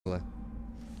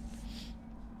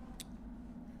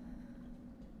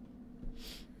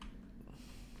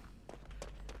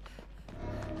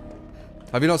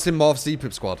Have you not seen Morph's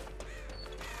Deepip Squad?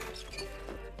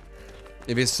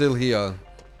 If he's still here,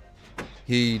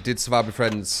 he did Survive with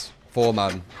Friends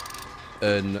 4-man,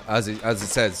 and as it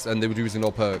says, and they were using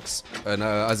no perks, and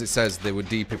as it says, they were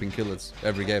depipping killers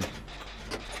every game.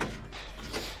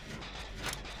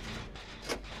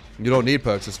 You don't need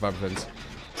perks to Survive with Friends.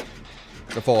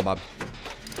 The 4-man.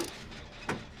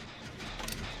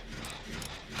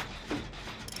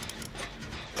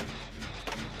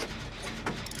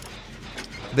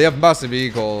 They have massive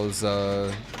egos,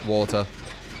 Water.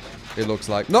 It looks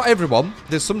like. Not everyone.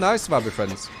 There's some nice Survivor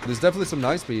Friends. There's definitely some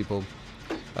nice people.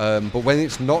 But when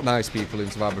it's not nice people in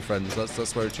Survivor Friends,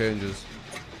 that's where it changes.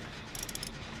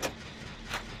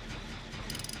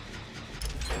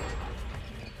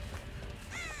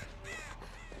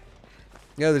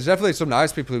 Yeah, there's definitely some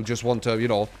nice people who just want to, you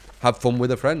know, have fun with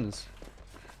their friends.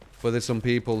 But there's some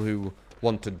people who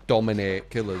want to dominate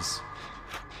killers.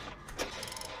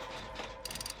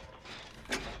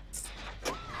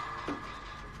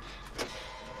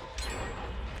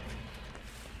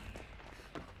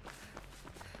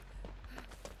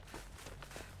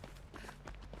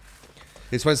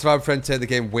 It's when Survivor Friends take the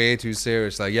game way too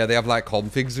seriously. Yeah, they have like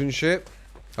configs and shit.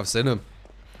 I've seen them.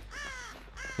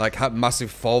 Like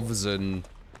massive FOVs and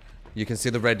you can see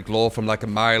the red glow from like a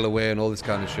mile away and all this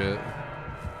kind of shit.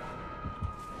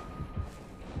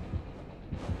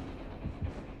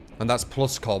 And that's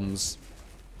plus comms.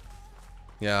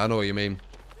 Yeah, I know what you mean.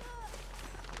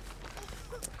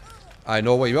 I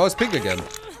know what you mean. Oh, it's Pig again.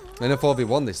 In a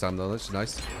 4v1 this time though, that's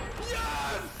nice.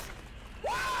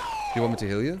 Do you want me to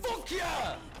heal you?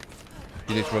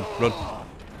 You need to run. Run.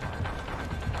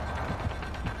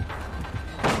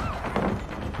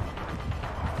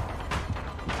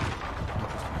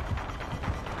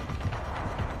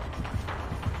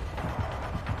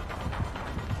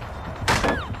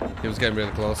 He was getting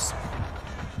really close.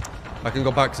 I can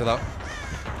go back to that.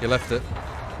 You left it.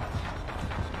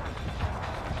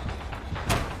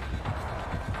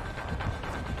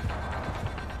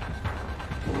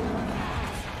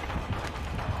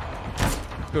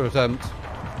 Good attempt.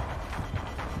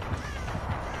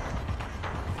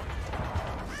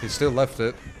 He still left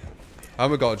it.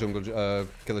 And we got a jungle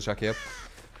killer shack here.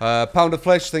 Pound of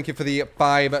Flesh, thank you for the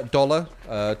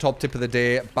 $5. Top tip of the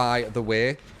day, by the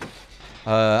way.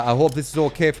 I hope this is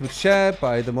okay for me to share.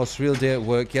 By the most real day at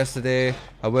work yesterday.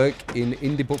 I work in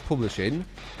indie book publishing.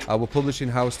 Our publishing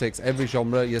house takes every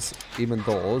genre, yes, even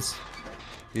those.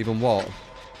 Even what?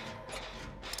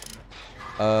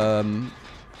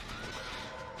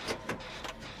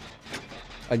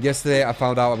 And yesterday I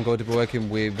found out I'm going to be working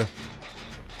with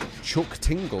Chuck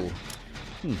Tingle.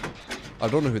 I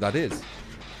don't know who that is.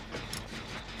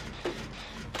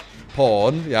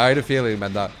 Porn? Yeah, I had a feeling he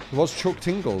meant that. What's Chuck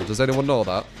Tingle? Does anyone know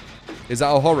that? Is that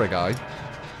a horror guy?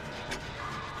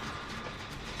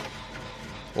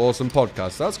 Awesome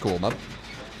podcast. That's cool, man.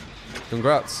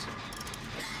 Congrats.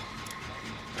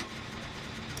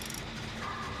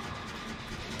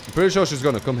 I'm pretty sure she's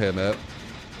gonna come here, mate.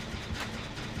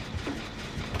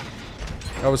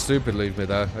 That was stupid, leave me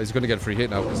there. He's gonna get a free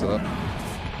hit now because of that.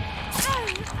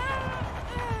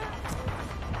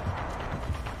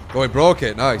 Oh, he broke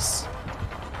it. Nice.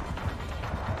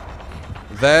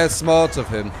 Very smart of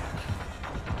him.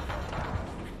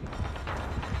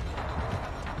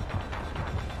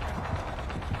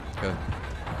 Okay.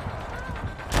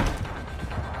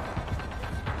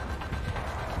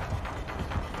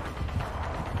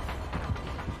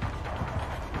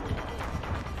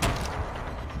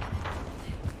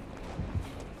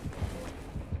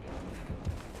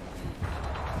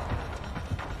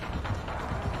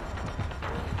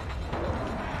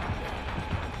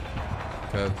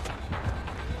 Okay.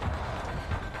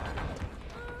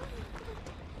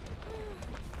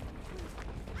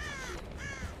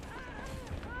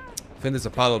 I think there's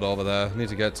a pallet over there. I need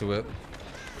to get to it.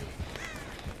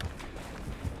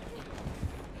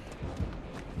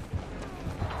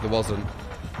 There wasn't.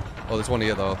 Oh, there's one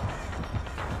here though.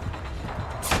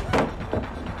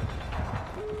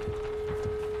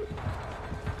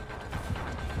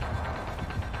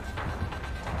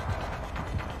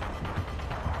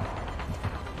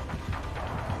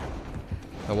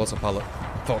 There was a pallet.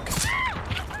 Fuck.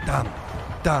 Damn.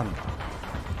 Damn.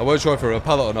 I wasn't sure if it were a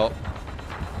pallet or not.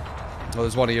 Oh,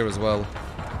 there's one here as well.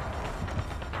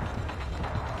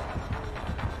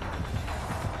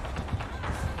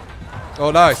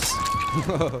 Oh, nice.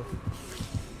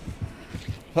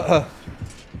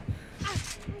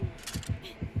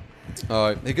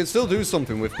 Alright, he can still do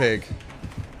something with Pig.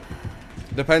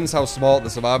 Depends how smart the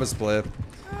survivors play.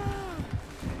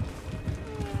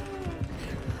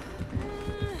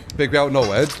 Pig be out no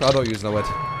head. I don't use no head.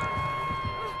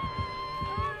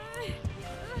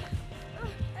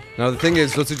 Now the thing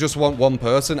is, does he just want one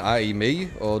person, i.e. me,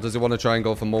 or does he want to try and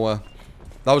go for more?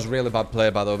 That was really bad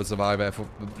play by the other survivor,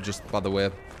 just by the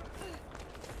way.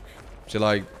 She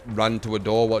like ran to a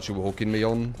door what she was hooking me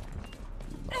on.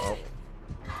 Oh.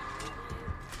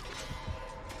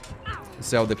 Let's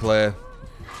see how they play.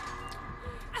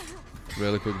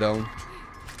 Really quick down.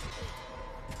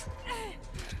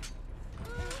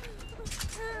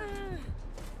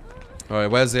 Alright,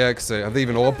 where's the exit? Have they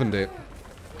even opened it?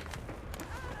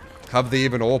 Have they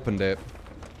even opened it?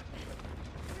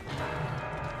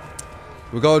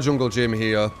 We got a jungle gym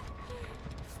here.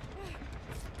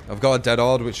 I've got a dead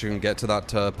horde which you can get to that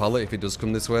pallet if he does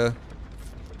come this way.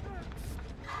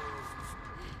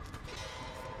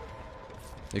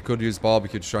 He could use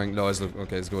barbecue to try and... No, he's...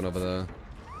 Okay, he's going over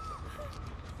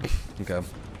there. Okay.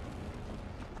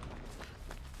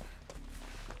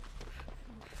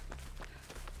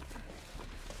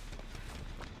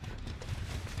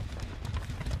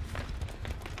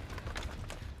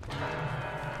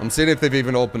 I'm seeing if they've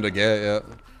even opened a gate yet.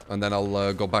 And then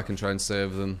I'll go back and try and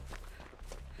save them.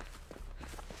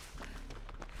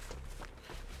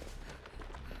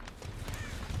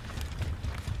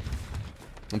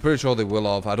 I'm pretty sure they will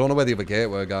have. I don't know where the other gate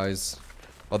were, guys.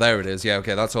 Oh, there it is. Yeah,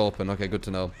 okay, that's open. Okay, good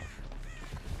to know.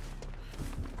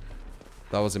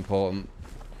 That was important.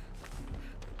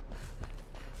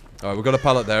 Alright, we've got a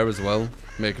pallet there as well.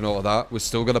 Make note of that. We've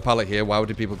still got a pallet here. Why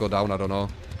did people go down? I don't know.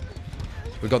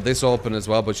 We've got this open as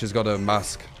well, but she's got a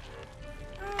mask.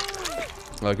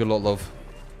 Alright, good luck, love.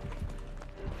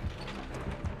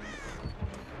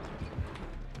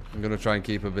 I'm gonna try and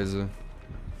keep her busy.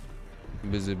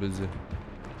 Busy.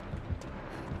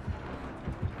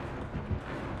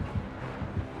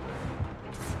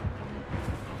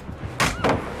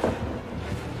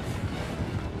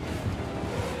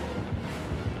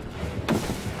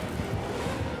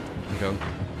 Okay.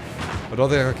 I don't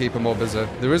think I can keep her more busy.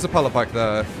 There is a pallet back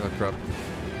there. Oh, crap.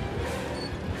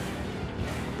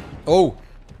 Oh!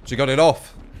 She got it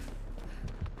off.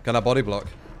 Can I body block?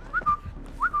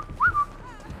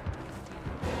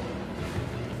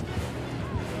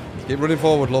 Keep running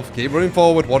forward, love. Keep running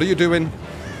forward. What are you doing?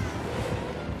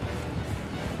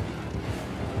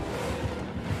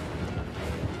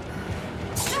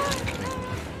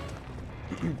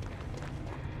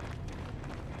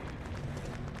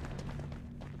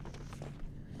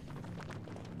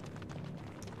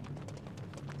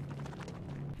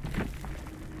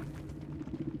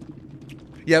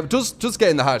 Yeah, does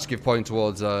getting the hatch give point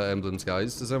towards emblems,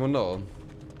 guys? Does anyone know?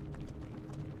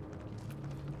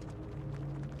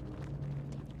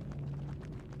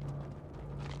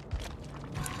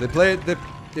 They played.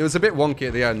 It was a bit wonky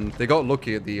at the end. They got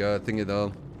lucky at the thingy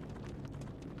though.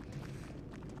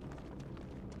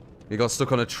 He got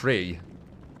stuck on a tree.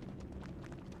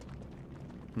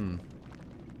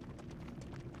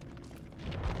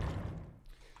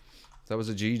 That was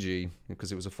a GG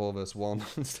because it was a 4 vs 1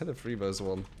 instead of 3 vs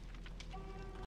 1.